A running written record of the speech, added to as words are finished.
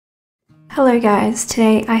Hello guys,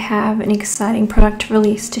 today I have an exciting product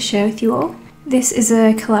release to share with you all. This is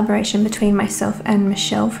a collaboration between myself and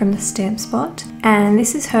Michelle from the Stamp Spot, and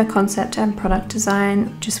this is her concept and product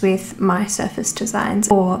design just with my surface designs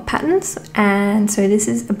or patterns. And so this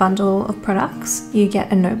is a bundle of products. You get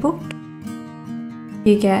a notebook,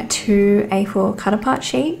 you get 2 A4 cut apart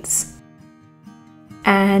sheets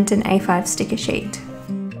and an A5 sticker sheet.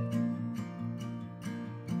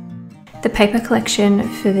 The paper collection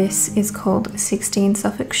for this is called 16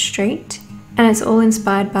 Suffolk Street, and it's all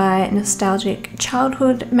inspired by nostalgic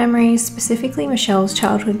childhood memories, specifically Michelle's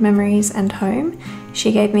childhood memories and home.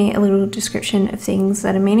 She gave me a little description of things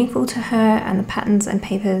that are meaningful to her, and the patterns and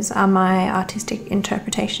papers are my artistic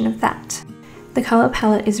interpretation of that. The colour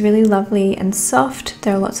palette is really lovely and soft.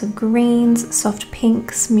 There are lots of greens, soft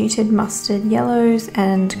pinks, muted mustard yellows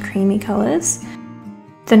and creamy colours.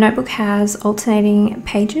 The notebook has alternating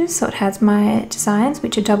pages, so it has my designs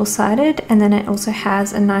which are double-sided, and then it also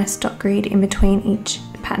has a nice dot grid in between each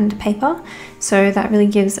patterned paper, so that really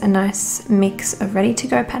gives a nice mix of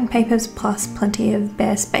ready-to-go pattern papers plus plenty of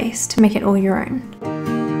bare space to make it all your own.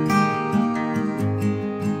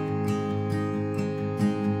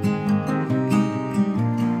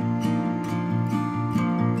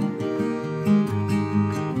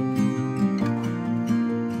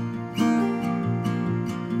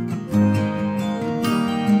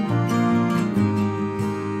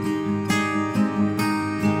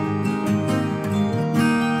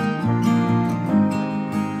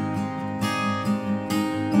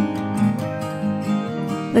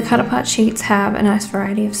 The cut-apart sheets have a nice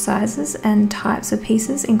variety of sizes and types of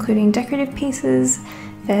pieces, including decorative pieces.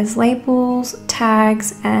 There's labels,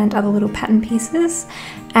 tags, and other little pattern pieces.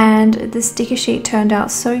 And the sticker sheet turned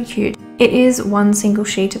out so cute. It is one single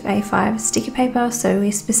sheet of A5 sticker paper, so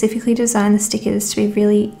we specifically designed the stickers to be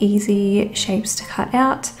really easy shapes to cut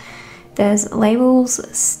out. There's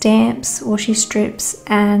labels, stamps, washi strips,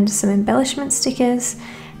 and some embellishment stickers.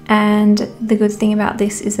 And the good thing about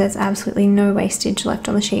this is there's absolutely no wastage left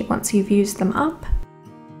on the sheet once you've used them up.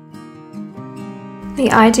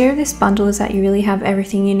 The idea of this bundle is that you really have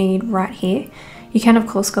everything you need right here. You can of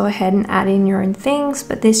course go ahead and add in your own things,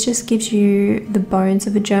 but this just gives you the bones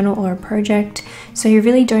of a journal or a project, so you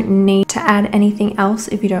really don't need to add anything else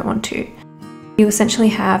if you don't want to. You essentially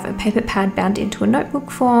have a paper pad bound into a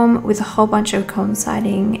notebook form with a whole bunch of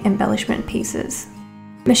coinciding embellishment pieces.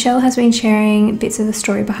 Michelle has been sharing bits of the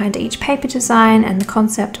story behind each paper design and the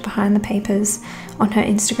concept behind the papers on her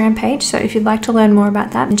Instagram page, so if you'd like to learn more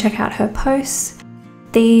about that, then check out her posts.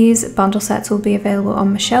 These bundle sets will be available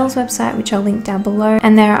on Michelle's website, which I'll link down below,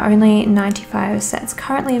 and there are only 95 sets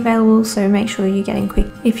currently available, so make sure you get in quick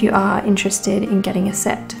if you are interested in getting a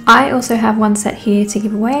set. I also have one set here to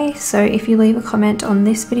give away, so if you leave a comment on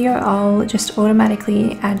this video, I'll just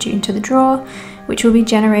automatically add you into the draw, which will be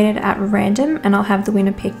generated at random, and I'll have the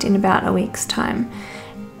winner picked in about a week's time.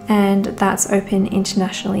 And that's open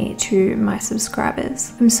internationally to my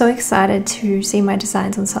subscribers. I'm so excited to see my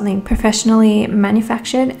designs on something professionally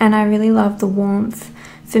manufactured, and I really love the warmth,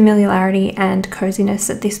 familiarity and coziness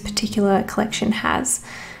that this particular collection has.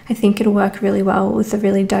 I think it'll work really well with a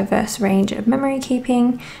really diverse range of memory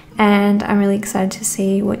keeping, and I'm really excited to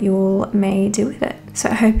see what you all may do with it. So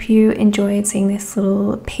I hope you enjoyed seeing this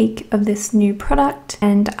little peek of this new product,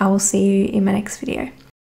 and I will see you in my next video.